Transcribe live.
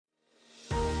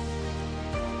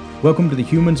Welcome to the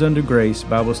Humans Under Grace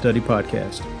Bible Study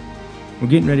Podcast. We're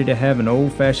getting ready to have an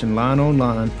old-fashioned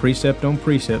line-on-line,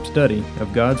 precept-on-precept study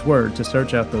of God's Word to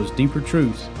search out those deeper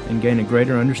truths and gain a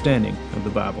greater understanding of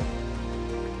the Bible.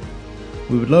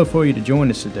 We would love for you to join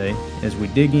us today as we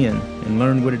dig in and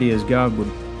learn what it is God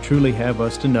would truly have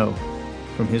us to know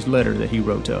from His letter that He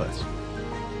wrote to us.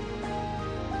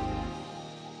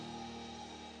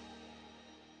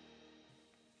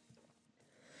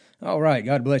 All right,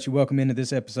 God bless you. Welcome into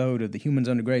this episode of the Humans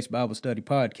Under Grace Bible Study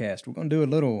Podcast. We're going to do a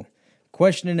little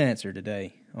question and answer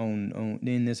today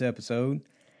in this episode.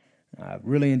 I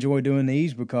really enjoy doing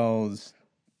these because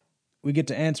we get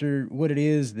to answer what it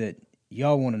is that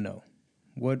y'all want to know,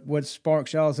 what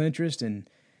sparks y'all's interest, and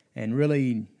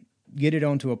really get it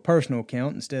onto a personal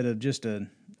account instead of just a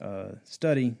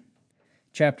study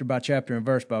chapter by chapter and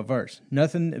verse by verse.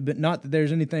 Not that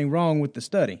there's anything wrong with the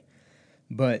study.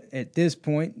 But at this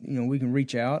point, we can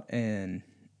reach out and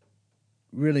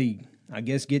really,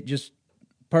 get just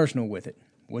personal with it,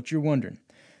 what you're wondering.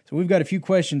 So we've got a few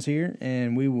questions here,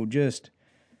 and we will just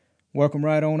work them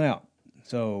right on out.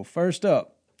 So first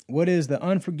up, what is the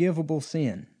unforgivable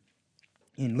sin?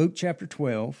 In Luke chapter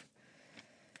 12,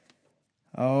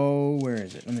 where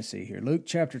is it? Let me see here. Luke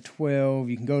chapter 12,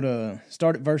 you can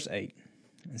start at verse 8.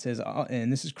 It says,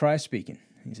 and this is Christ speaking.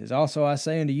 He says, "Also I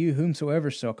say unto you,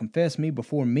 whomsoever shall confess me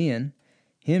before men,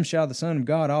 him shall the Son of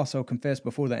God also confess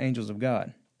before the angels of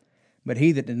God. But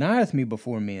he that denieth me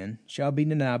before men shall be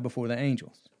denied before the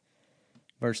angels."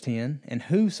 Verse 10, "And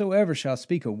whosoever shall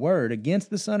speak a word against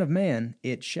the Son of Man,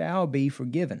 it shall be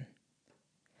forgiven.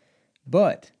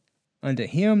 But unto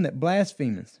him that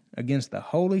blasphemeth against the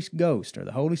Holy Ghost," or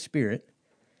the Holy Spirit,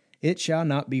 "it shall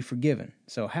not be forgiven."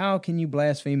 So how can you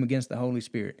blaspheme against the Holy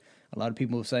Spirit? A lot of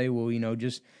people will say, well,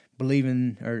 just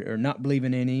believing or not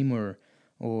believing in Him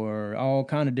or all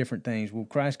kind of different things. Well,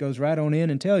 Christ goes right on in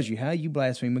and tells you how you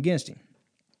blaspheme against Him.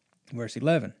 Verse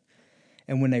 11,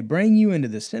 "And when they bring you into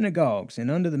the synagogues and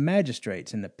unto the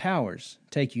magistrates and the powers,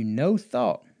 take you no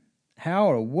thought how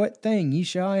or what thing ye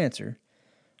shall answer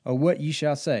or what ye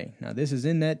shall say." Now, this is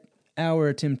in that hour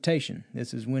of temptation.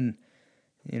 This is when,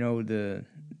 they're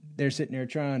sitting there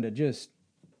trying to just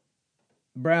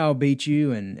browbeat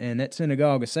you, and that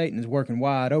synagogue of Satan is working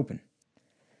wide open.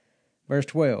 Verse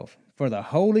 12, "For the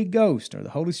Holy Ghost," or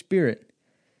the Holy Spirit,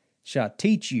 "shall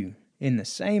teach you in the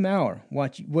same hour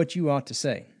what you ought to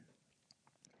say."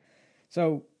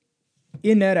 So,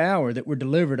 in that hour that we're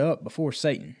delivered up before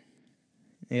Satan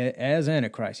as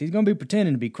Antichrist, he's going to be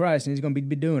pretending to be Christ, and he's going to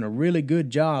be doing a really good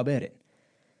job at it.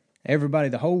 Everybody,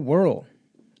 the whole world,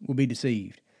 will be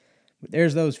deceived. But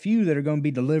there's those few that are going to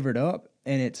be delivered up,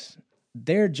 and it's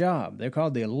their job. They're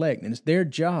called the elect, and it's their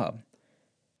job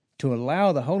to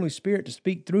allow the Holy Spirit to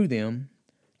speak through them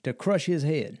to crush his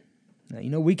head.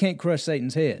 Now, we can't crush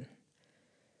Satan's head,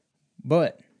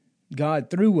 but God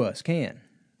through us can.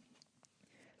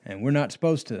 And we're not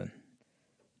supposed to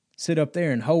sit up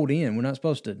there and hold in. We're not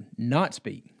supposed to not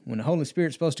speak. When the Holy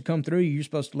Spirit's supposed to come through you, you're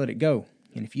supposed to let it go.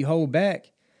 And if you hold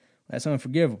back, that's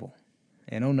unforgivable.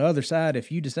 And on the other side,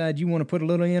 if you decide you want to put a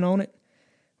little in on it,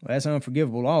 well, that's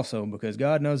unforgivable also, because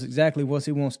God knows exactly what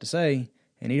He wants to say,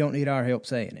 and He don't need our help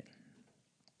saying it.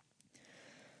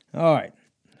 All right,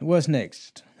 what's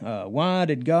next? Why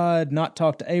did God not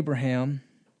talk to Abraham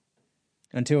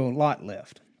until Lot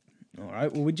left? All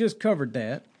right, well, we just covered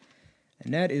that,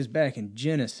 and that is back in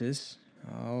Genesis.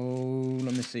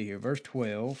 Let me see here,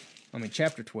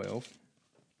 chapter 12.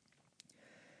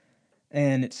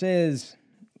 And it says,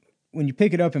 when you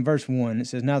pick it up in verse 1, it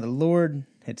says, "Now the Lord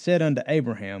had said unto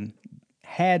Abraham,"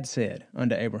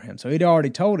 So he'd already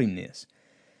told him this.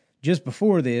 Just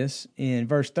before this, in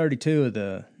verse 32 of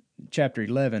the chapter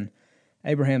 11,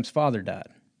 Abraham's father died.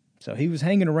 So he was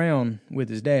hanging around with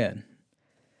his dad.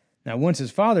 Now, once his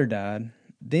father died,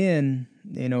 then,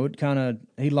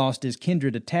 he lost his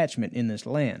kindred attachment in this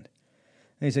land.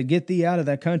 And he said, "Get thee out of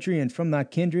thy country and from thy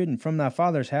kindred and from thy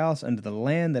father's house unto the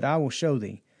land that I will show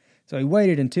thee." So he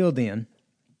waited until then,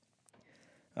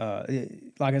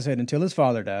 like I said, until his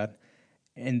father died,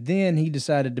 and then he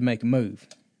decided to make a move.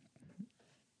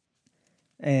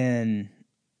 And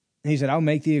he said, "I'll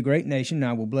make thee a great nation, and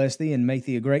I will bless thee and make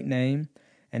thee a great name,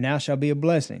 and thou shalt be a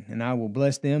blessing. And I will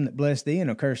bless them that bless thee, and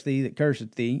I'll curse thee that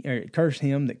curseth thee, or curse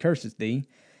him that curseth thee.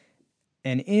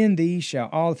 And in thee shall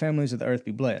all the families of the earth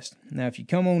be blessed." Now, if you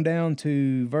come on down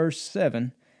to verse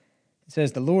 7, it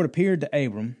says, "The Lord appeared to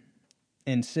Abram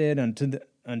and said,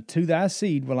 Unto thy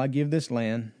seed will I give this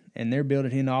land, and there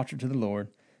builded he an altar to the Lord,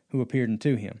 who appeared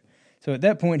unto him." So at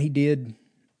that point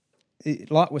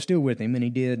Lot was still with him, and he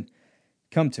did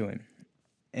come to him.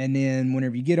 And then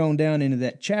whenever you get on down into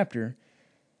that chapter,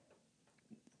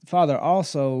 Father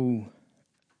also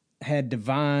had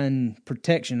divine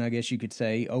protection, I guess you could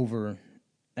say, over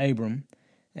Abram,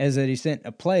 as that he sent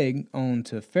a plague on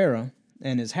to Pharaoh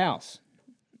and his house.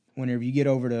 Whenever you get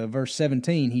over to verse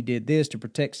 17, he did this to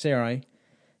protect Sarai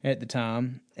at the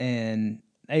time and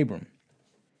Abram.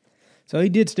 So he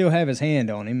did still have his hand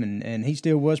on him, and he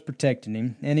still was protecting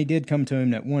him, and he did come to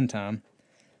him that one time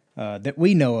that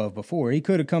we know of before. He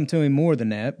could have come to him more than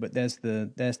that, but that's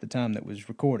the time that was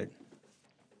recorded.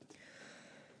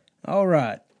 All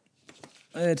right,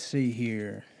 let's see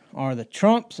here. Are the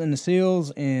trumps and the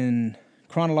seals in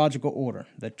chronological order?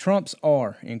 The trumps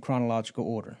are in chronological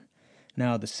order.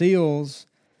 Now, the seals,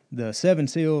 the 7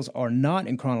 seals, are not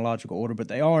in chronological order, but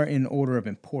they are in order of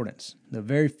importance. The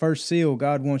very first seal,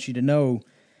 God wants you to know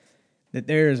that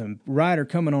there is a rider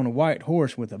coming on a white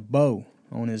horse with a bow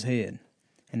on his head.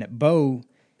 And that bow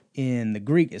in the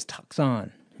Greek is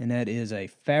taxon, and that is a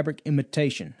fabric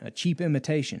imitation, a cheap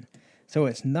imitation. So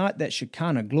it's not that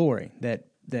Shekinah glory, that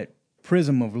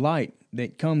prism of light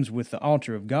that comes with the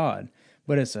altar of God,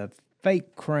 but it's a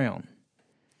fake crown.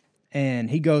 And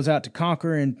he goes out to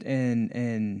conquer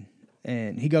and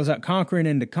he goes out conquering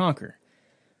and to conquer.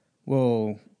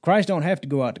 Well, Christ don't have to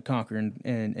go out to conquer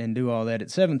and do all that. At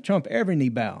 7th trump, every knee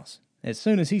bows. As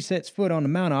soon as he sets foot on the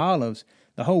Mount of Olives,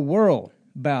 the whole world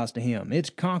bows to him. It's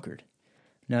conquered.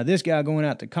 Now, this guy going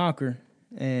out to conquer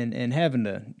and having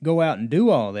to go out and do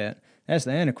all that, that's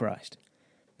the Antichrist.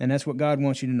 And that's what God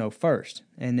wants you to know first.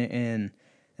 And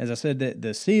as I said,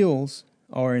 the seals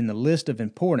are in the list of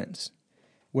importance,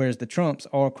 whereas the trumps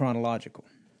are chronological.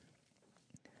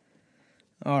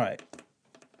 All right.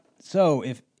 So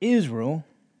if Israel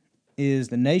is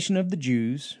the nation of the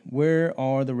Jews, where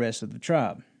are the rest of the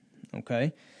tribe?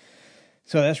 Okay.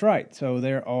 So that's right. So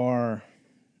there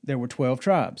were 12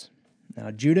 tribes.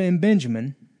 Now Judah and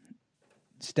Benjamin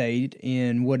stayed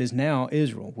in what is now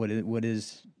Israel, what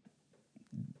is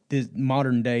this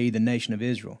modern day the nation of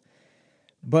Israel.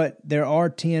 But there are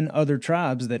 10 other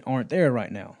tribes that aren't there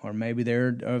right now, or maybe there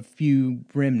are a few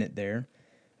remnant there.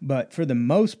 But for the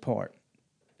most part,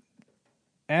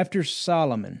 after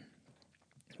Solomon,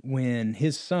 when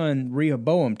his son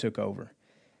Rehoboam took over,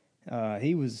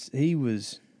 he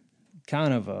was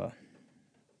kind of a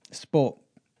spoiled.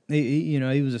 He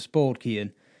was a spoiled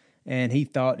kid, and he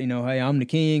thought, hey, I'm the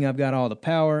king, I've got all the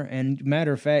power. And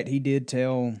matter of fact, he did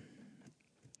tell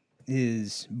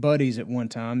his buddies at one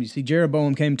time. You see,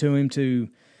 Jeroboam came to him to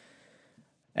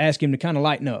ask him to kind of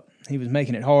lighten up. He was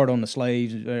making it hard on the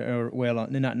slaves,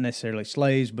 not necessarily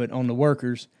slaves, but on the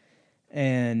workers.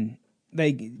 And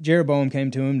Jeroboam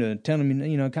came to him to tell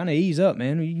him, kind of ease up,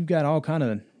 man. You've got all kind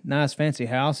of nice, fancy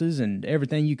houses and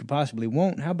everything you could possibly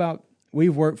want. How about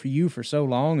we've worked for you for so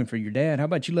long and for your dad? How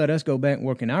about you let us go back and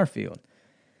work in our field?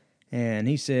 And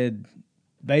he said,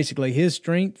 basically, his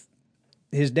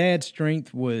dad's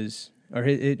strength was, how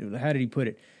did he put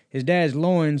it? His dad's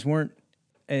loins weren't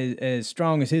as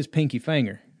strong as his pinky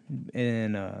finger.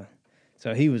 And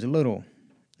so he was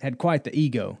had quite the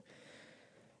ego.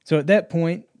 So at that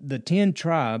point, the 10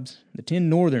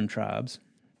 northern tribes,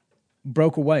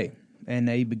 broke away. And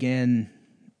they began,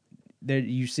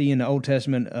 you see in the Old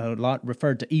Testament a lot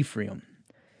referred to Ephraim.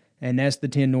 And that's the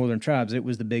 10 northern tribes. It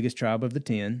was the biggest tribe of the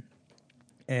 10.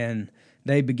 And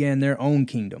they began their own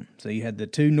kingdom. So you had the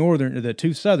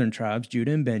two southern tribes,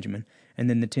 Judah and Benjamin, and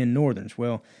then the 10 northerns.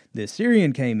 Well, the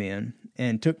Assyrian came in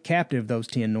and took captive those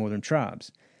 10 northern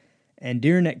tribes. And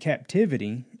during that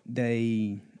captivity,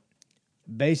 they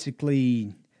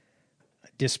basically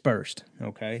dispersed,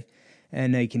 okay?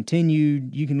 And they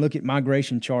continued. You can look at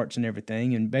migration charts and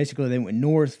everything, and basically they went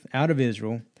north out of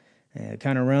Israel,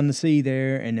 kind of around the sea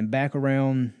there, and then back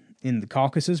around in the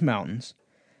Caucasus Mountains,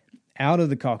 out of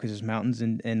the Caucasus Mountains,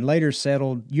 and later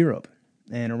settled Europe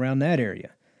and around that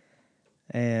area.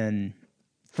 And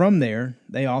from there,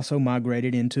 they also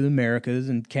migrated into the Americas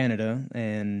and Canada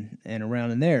and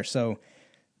around in there. So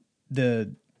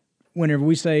whenever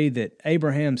we say that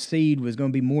Abraham's seed was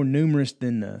going to be more numerous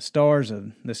than the stars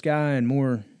of the sky and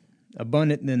more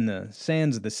abundant than the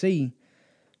sands of the sea,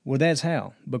 well, that's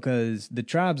how, because the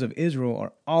tribes of Israel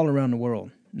are all around the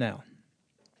world now.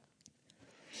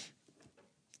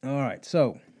 All right,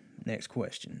 so next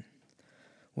question.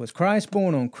 Was Christ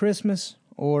born on Christmas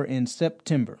or in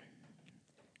September?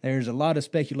 There's a lot of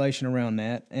speculation around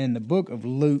that, and the book of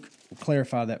Luke will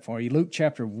clarify that for you. Luke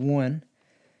chapter 1.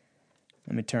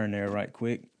 Let me turn there right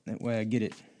quick. That way I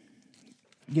get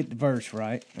the verse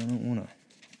right. I don't want to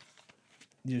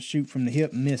just shoot from the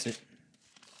hip and miss it.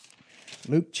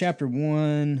 Luke chapter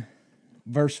 1,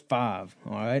 verse 5.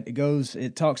 All right,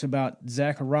 it talks about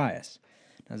Zacharias.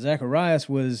 Now, Zacharias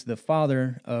was the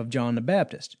father of John the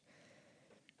Baptist.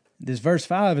 This verse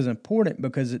 5 is important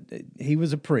because he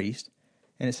was a priest,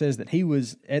 and it says that he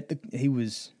was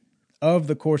of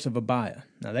the course of Abiah.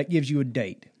 Now that gives you a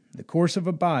date. The course of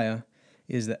Abiah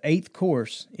is the 8th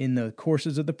course in the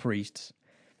courses of the priests,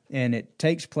 and it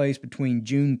takes place between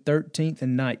June 13th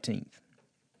and 19th.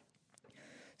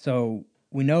 So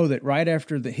we know that right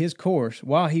after his course,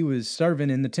 while he was serving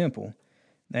in the temple,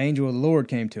 the angel of the Lord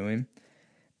came to him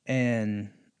and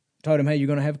told him, hey, you're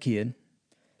going to have a kid,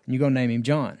 and you're going to name him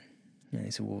John. And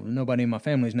he said, well, nobody in my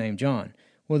family's named John.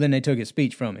 Well, then they took his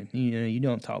speech from him. You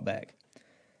don't talk back.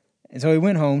 And so he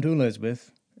went home to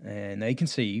Elizabeth, and they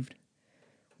conceived.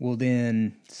 Well,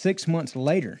 then 6 months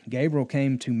later, Gabriel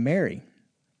came to Mary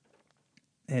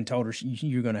and told her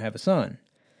you're going to have a son,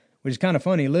 which is kind of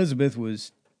funny. Elizabeth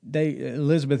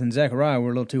and Zechariah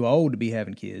were a little too old to be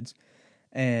having kids,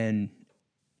 and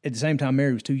at the same time,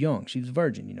 Mary was too young. She was a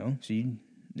virgin,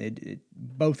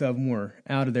 both of them were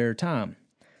out of their time,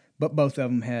 but both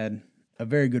of them had a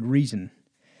very good reason.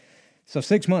 So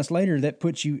 6 months later, that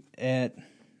puts you at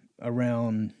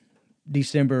around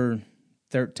December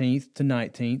 13th to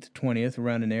 19th, 20th,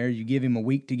 around in there. You give him a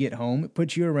week to get home. It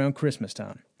puts you around Christmas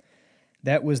time.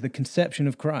 That was the conception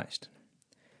of Christ.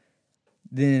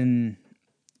 Then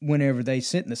whenever they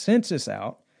sent the census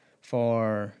out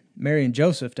for Mary and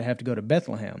Joseph to have to go to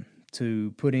Bethlehem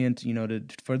to put in,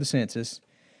 for the census,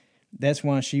 that's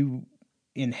why she,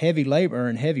 in heavy labor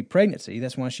and heavy pregnancy,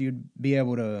 that's why she would be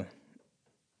able to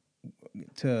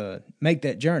make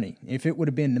that journey. If it would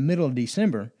have been the middle of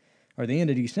December or the end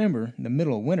of December, the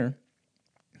middle of winter,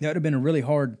 that would have been a really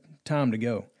hard time to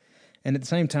go. And at the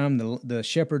same time, the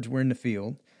shepherds were in the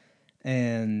field,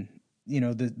 and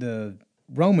the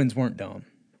Romans weren't dumb.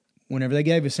 Whenever they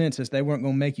gave a census, they weren't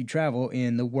going to make you travel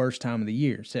in the worst time of the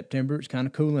year. September, it's kind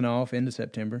of cooling off into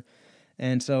September.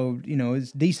 And so,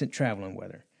 it's decent traveling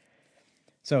weather.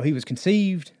 So he was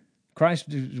conceived,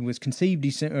 Christ was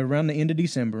conceived around the end of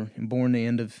December and born the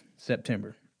end of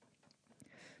September.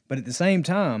 But at the same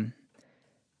time,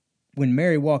 when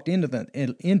Mary walked into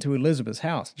Elizabeth's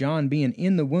house, John, being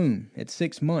in the womb at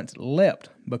 6 months, leapt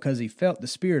because he felt the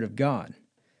Spirit of God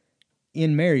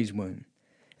in Mary's womb.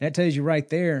 And that tells you right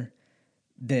there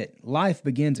that life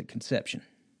begins at conception.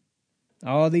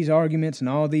 All these arguments and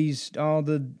all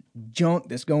the junk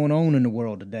that's going on in the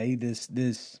world today, it's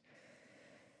just,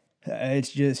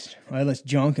 well, it's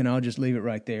junk, and I'll just leave it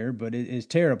right there, but it is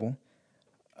terrible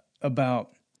about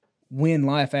when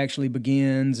life actually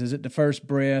begins. Is it the first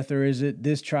breath, or is it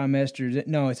this trimester?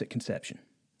 No, it's at conception.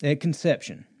 At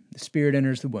conception, the Spirit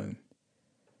enters the womb,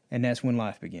 and that's when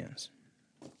life begins.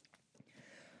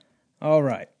 All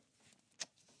right.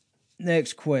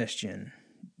 Next question.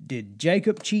 Did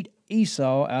Jacob cheat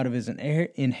Esau out of his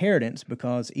inheritance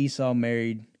because Esau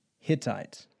married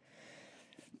Hittites?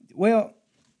 Well,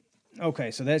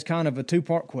 okay, so that's kind of a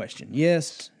two-part question.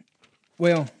 Yes.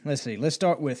 Well, let's see. Let's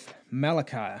start with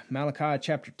Malachi. Malachi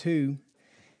chapter 2,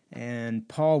 and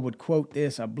Paul would quote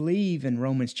this, I believe, in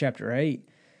Romans chapter 8.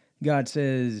 God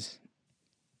says,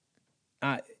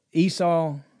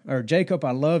 Jacob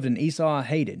I loved and Esau I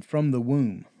hated from the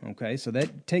womb. Okay, so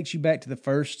that takes you back to the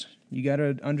first. You got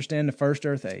to understand the first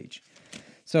earth age.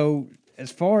 So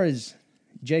as far as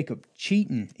Jacob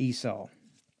cheating Esau,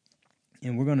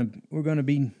 and we're gonna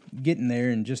be getting there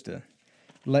in just a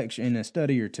lecture, in a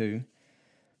study or two.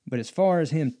 But as far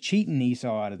as him cheating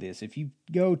Esau out of this, if you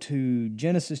go to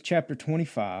Genesis chapter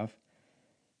 25,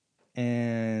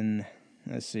 and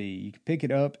let's see, you can pick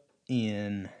it up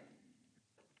in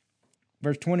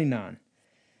verse 29.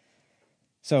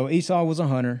 So Esau was a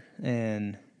hunter,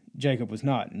 and Jacob was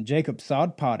not. And Jacob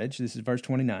sawed pottage. This is verse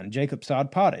 29. And Jacob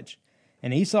sawed pottage.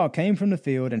 And Esau came from the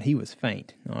field, and he was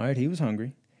faint. All right, he was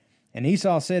hungry. And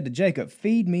Esau said to Jacob,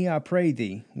 feed me, I pray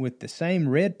thee, with the same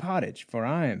red pottage, for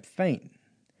I am faint.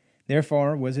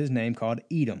 Therefore was his name called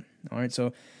Edom. All right,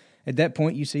 so at that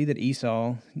point you see that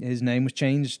Esau, his name was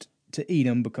changed to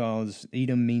Edom because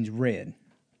Edom means red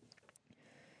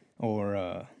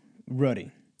or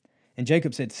ruddy. And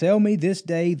Jacob said, sell me this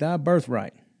day thy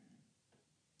birthright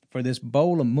for this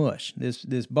bowl of mush,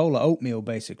 this bowl of oatmeal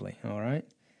basically, all right?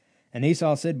 And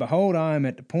Esau said, behold, I am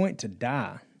at the point to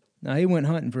die. Now he went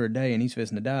hunting for a day, and he's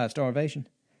fixing to die of starvation.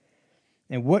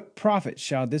 And what profit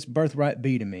shall this birthright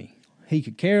be to me? He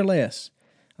could care less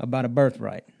about a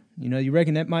birthright. You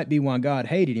reckon that might be why God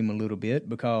hated him a little bit,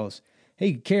 because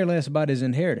he could care less about his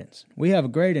inheritance. We have a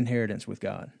great inheritance with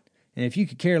God. And if you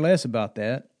could care less about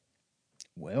that,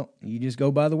 well, you just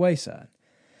go by the wayside.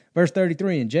 Verse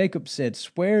 33, and Jacob said,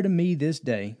 swear to me this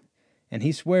day. And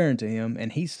he sware unto him,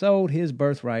 and he sold his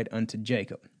birthright unto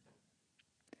Jacob.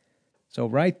 So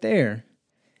right there,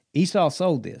 Esau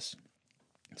sold this.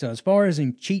 So as far as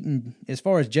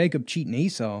Jacob cheating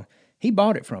Esau, he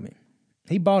bought it from him.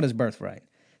 He bought his birthright.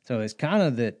 So it's kind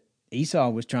of that Esau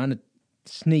was trying to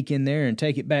sneak in there and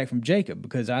take it back from Jacob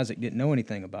because Isaac didn't know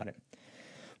anything about it.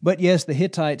 But yes, the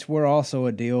Hittites were also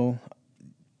a deal.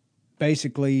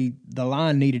 Basically, the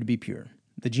line needed to be pure.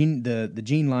 The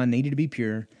gene line needed to be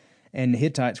pure, and the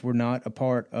Hittites were not a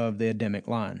part of the Adamic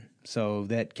line. So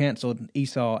that canceled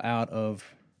Esau out of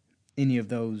any of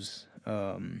those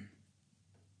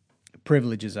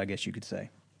privileges, I guess you could say.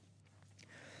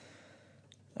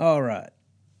 All right.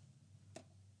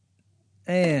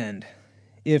 And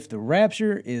if the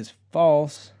rapture is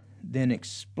false, then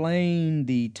explain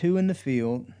the two in the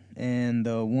field and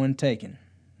the one taken.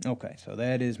 Okay, so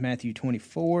that is Matthew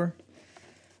 24.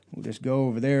 We'll just go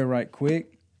over there right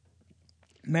quick.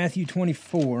 Matthew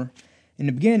 24. In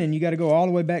the beginning, you got to go all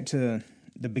the way back to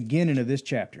the beginning of this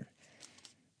chapter.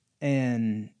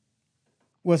 And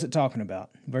what's it talking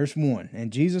about? Verse 1.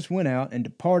 And Jesus went out and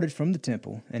departed from the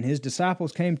temple, and his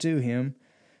disciples came to him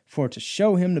for to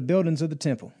show him the buildings of the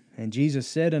temple. And Jesus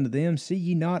said unto them, See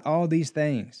ye not all these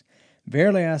things?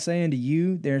 Verily I say unto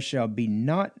you, there shall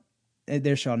not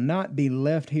be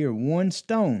left here one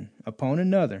stone upon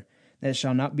another that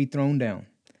shall not be thrown down.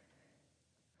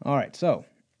 All right, so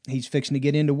he's fixing to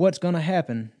get into what's going to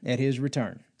happen at his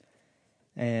return.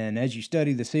 And as you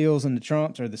study the seals and the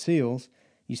trumps, or the seals,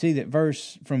 you see that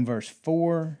from verse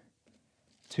 4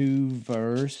 to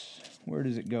where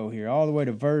does it go here? All the way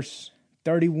to verse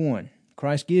 31.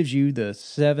 Christ gives you the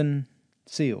 7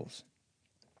 seals.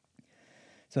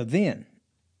 So then,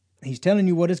 he's telling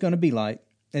you what it's going to be like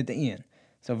at the end.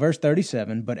 So verse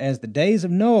 37, But as the days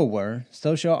of Noah were,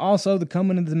 so shall also the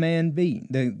coming of the man be,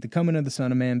 the coming of the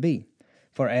Son of Man be.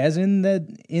 For as in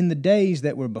the days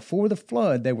that were before the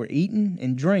flood, they were eating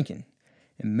and drinking,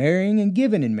 and marrying and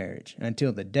giving in marriage,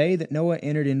 until the day that Noah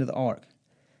entered into the ark.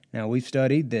 Now we've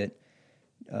studied that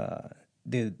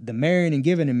the marrying and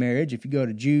giving in marriage, if you go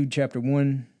to Jude chapter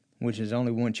 1, which is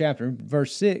only one chapter,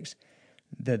 verse 6,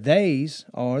 the theys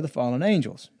are the fallen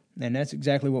angels. And that's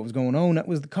exactly what was going on. That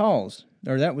was the cause,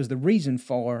 or that was the reason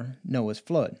for Noah's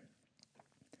flood.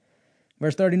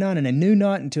 Verse 39, And they knew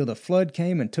not until the flood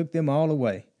came and took them all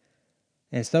away.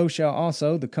 And so shall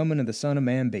also the coming of the Son of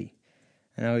Man be.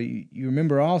 Now, you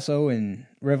remember also in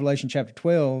Revelation chapter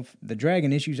 12, the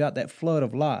dragon issues out that flood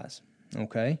of lies.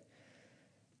 Okay?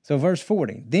 So verse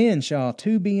 40, Then shall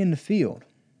 2 be in the field.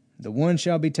 The one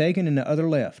shall be taken and the other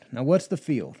left. Now, what's the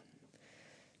field?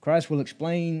 Christ will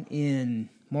explain in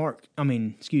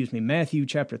Matthew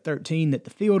chapter 13 that the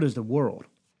field is the world.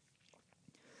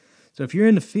 So if you're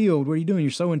in the field, what are you doing?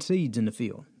 You're sowing seeds in the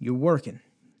field. You're working.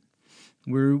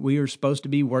 We are supposed to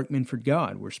be workmen for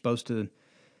God. We're supposed to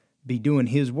be doing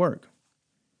His work.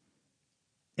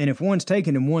 And if one's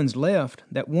taken and one's left,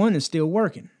 that one is still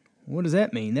working. What does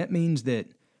that mean? That means that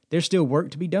there's still work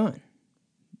to be done.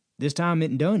 This time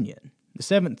isn't done yet. The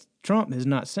 7th trump has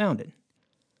not sounded.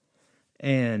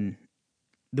 And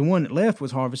the one that left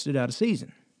was harvested out of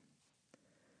season.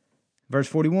 Verse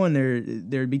 41,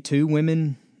 there'd be 2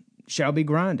 women shall be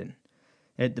grinding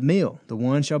at the mill. The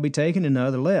one shall be taken and the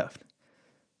other left.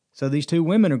 So these 2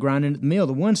 women are grinding at the mill.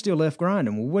 The one's still left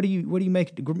grinding. Well, what do you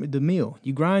make at the mill?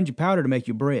 You grind your powder to make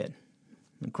your bread.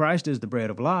 And Christ is the bread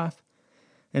of life.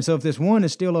 And so if this one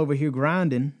is still over here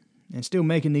grinding and still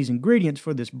making these ingredients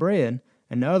for this bread,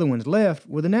 and the other one's left,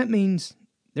 well, then that means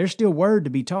there's still word to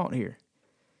be taught here.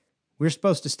 We're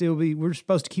supposed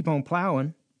to keep on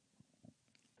plowing,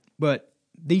 but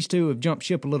these 2 have jumped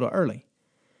ship a little early.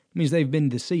 It means they've been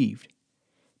deceived.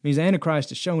 It means the Antichrist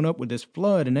has shown up with this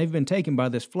flood, and they've been taken by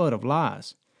this flood of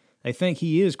lies. They think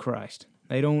he is Christ.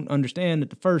 They don't understand that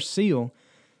the first seal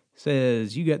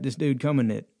says, you got this dude coming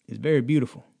that is very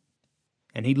beautiful,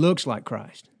 and he looks like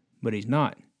Christ, but he's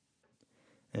not.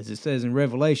 As it says in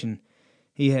Revelation,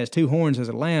 he has 2 horns as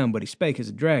a lamb, but he spake as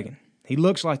a dragon. He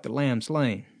looks like the lamb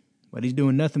slain, but he's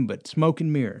doing nothing but smoke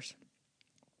and mirrors.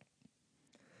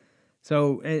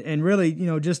 So, and really,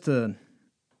 just to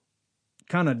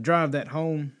kind of drive that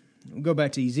home, we'll go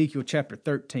back to Ezekiel chapter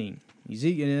 13.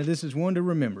 Ezekiel, this is one to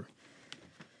remember.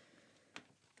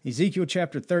 Ezekiel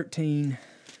chapter 13,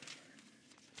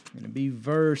 going to be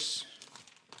verse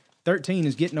 13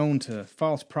 is getting on to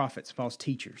false prophets, false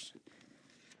teachers.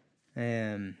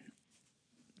 And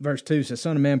verse 2 says,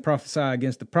 Son of man, prophesy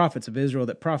against the prophets of Israel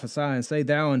that prophesy, and say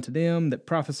thou unto them that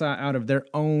prophesy out of their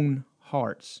own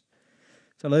hearts.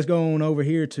 So let's go on over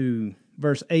here to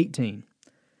verse 18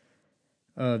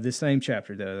 of this same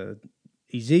chapter, the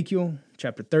Ezekiel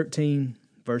chapter 13,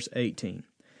 verse 18.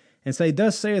 and say,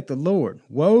 Thus saith the Lord,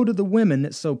 Woe to the women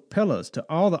that sew pillows to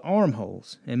all the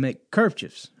armholes, and make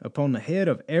kerchiefs upon the head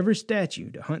of every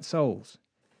statue to hunt souls.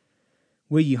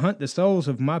 Will ye hunt the souls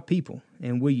of my people,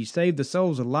 and will ye save the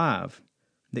souls alive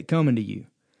that come unto you?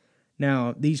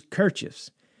 Now, these kerchiefs,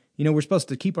 we're supposed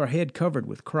to keep our head covered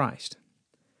with Christ.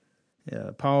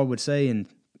 Paul would say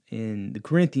in the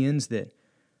Corinthians that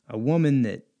a woman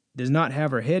that does not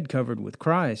have her head covered with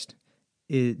Christ,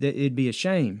 it'd be a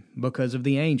shame because of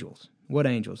the angels. What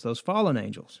angels? Those fallen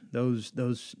angels,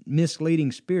 those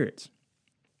misleading spirits.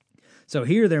 So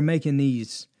here they're making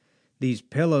these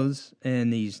pillows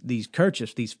and these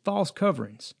kerchiefs, these false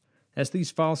coverings. That's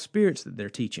these false spirits that they're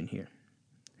teaching here.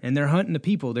 And they're hunting the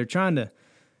people.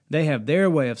 They have their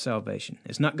way of salvation.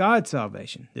 It's not God's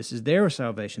salvation. This is their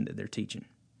salvation that they're teaching.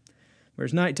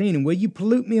 Verse 19, And will you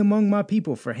pollute me among my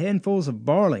people for handfuls of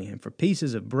barley and for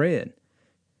pieces of bread?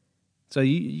 So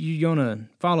you're going to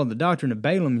follow the doctrine of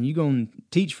Balaam and you're going to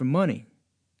teach for money.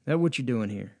 That's what you're doing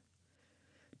here.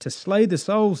 To slay the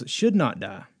souls that should not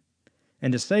die,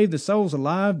 and to save the souls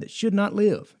alive that should not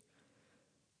live.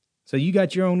 So you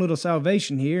got your own little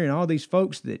salvation here, and all these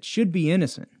folks that should be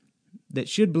innocent, that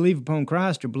should believe upon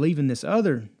Christ, are believing this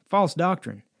other false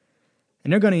doctrine.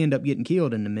 And they're going to end up getting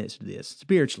killed in the midst of this,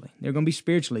 spiritually. They're going to be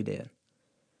spiritually dead.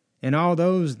 And all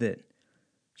those that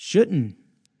shouldn't,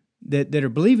 that are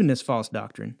believing this false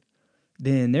doctrine,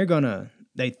 then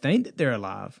they think that they're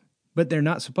alive, but they're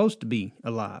not supposed to be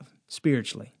alive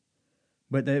spiritually.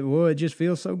 But it just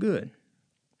feels so good.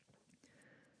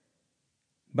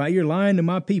 By your lying to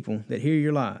my people that hear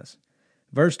your lies.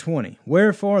 Verse 20,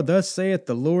 Wherefore thus saith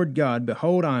the Lord God,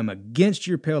 Behold, I am against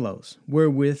your pillows,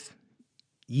 wherewith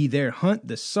ye there hunt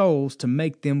the souls to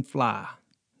make them fly.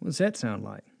 What does that sound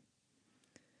like?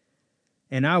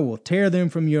 And I will tear them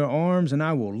from your arms, and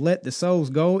I will let the souls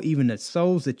go, even the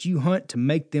souls that you hunt to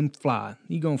make them fly.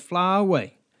 You're going to fly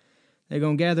away. They're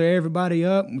going to gather everybody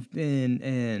up,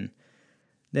 and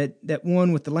that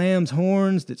one with the lamb's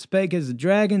horns that spake as the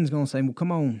dragon is going to say, well,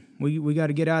 come on, we got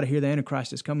to get out of here. The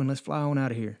Antichrist is coming. Let's fly on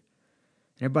out of here.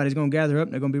 And everybody's going to gather up,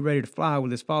 and they're going to be ready to fly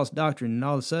with this false doctrine. And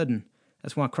all of a sudden,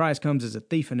 that's why Christ comes as a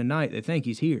thief in the night. They think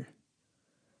he's here.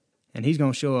 And he's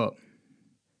going to show up.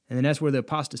 And then that's where the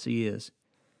apostasy is.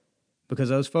 Because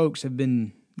those folks have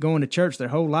been going to church their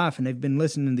whole life, and they've been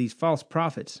listening to these false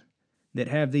prophets that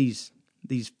have these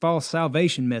false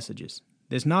salvation messages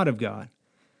that's not of God.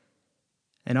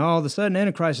 And all of a sudden,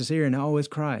 Antichrist is here, and it's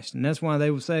Christ. And that's why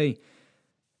they will say,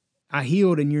 I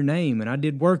healed in your name, and I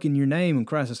did work in your name. And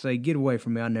Christ will say, get away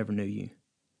from me, I never knew you.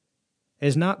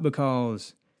 It's not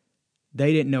because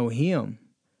they didn't know him.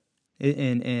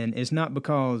 And it's not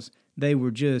because they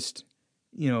were just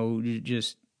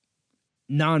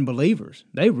non-believers.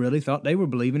 They really thought they were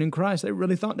believing in Christ. They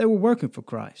really thought they were working for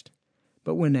Christ.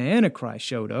 But when the Antichrist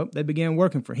showed up, they began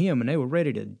working for him, and they were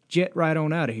ready to jet right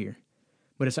on out of here.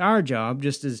 But it's our job,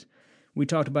 just as we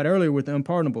talked about earlier with the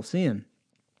unpardonable sin,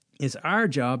 it's our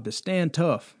job to stand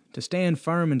tough, to stand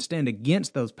firm and stand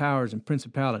against those powers and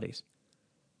principalities.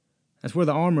 That's where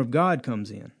the armor of God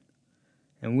comes in.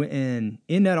 And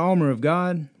in that armor of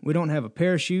God, we don't have a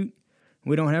parachute,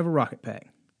 we don't have a rocket pack.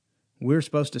 We're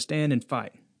supposed to stand and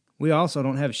fight. We also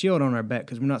don't have a shield on our back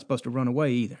because we're not supposed to run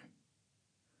away either.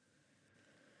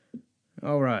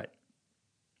 All right.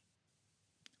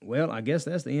 Well, I guess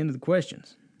that's the end of the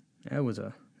questions. That was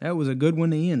a good one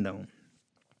to end on.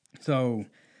 So,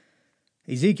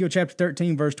 Ezekiel chapter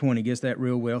 13, verse 20 gets that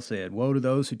real well said. Woe to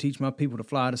those who teach my people to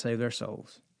fly to save their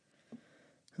souls.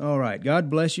 All right. God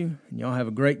bless you, and y'all have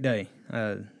a great day.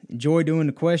 Enjoy doing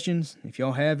the questions. If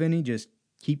y'all have any, just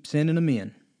keep sending them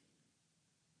in.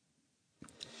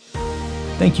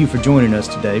 Thank you for joining us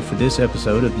today for this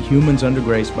episode of the Humans Under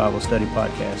Grace Bible Study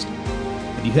Podcast.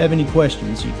 If you have any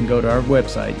questions, you can go to our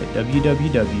website at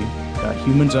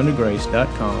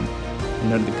www.humansundergrace.com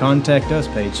and under the Contact Us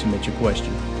page, submit your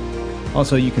question.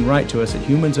 Also, you can write to us at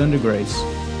Humans Under Grace,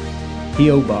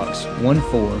 P.O. Box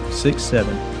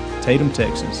 1467, Tatum,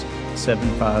 Texas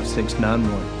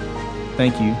 75691.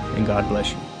 Thank you, and God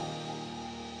bless you.